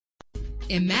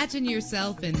Imagine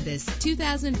yourself in this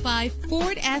 2005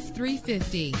 Ford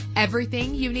F-350.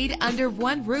 Everything you need under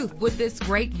one roof with this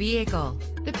great vehicle.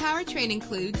 The powertrain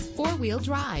includes four-wheel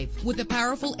drive with a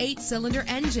powerful 8-cylinder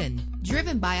engine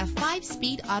driven by a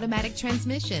 5-speed automatic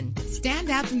transmission. Stand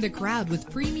out from the crowd with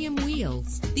premium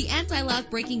wheels. The anti-lock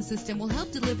braking system will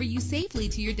help deliver you safely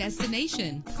to your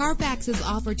destination. Carfax is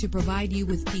offered to provide you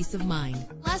with peace of mind.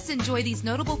 Plus, enjoy these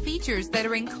notable features that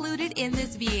are included in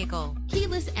this vehicle: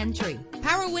 keyless entry,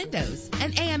 power windows,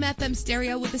 an AM/FM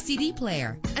stereo with a CD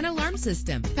player, an alarm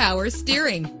system, power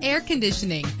steering, air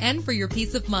conditioning. And for your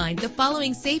peace of mind, the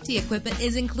following safety equipment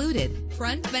is included: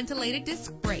 front ventilated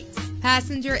disc brakes,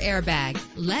 passenger airbag.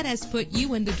 Let us put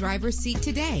you in the driver's seat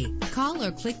today. Call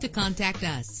or click to contact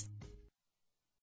us.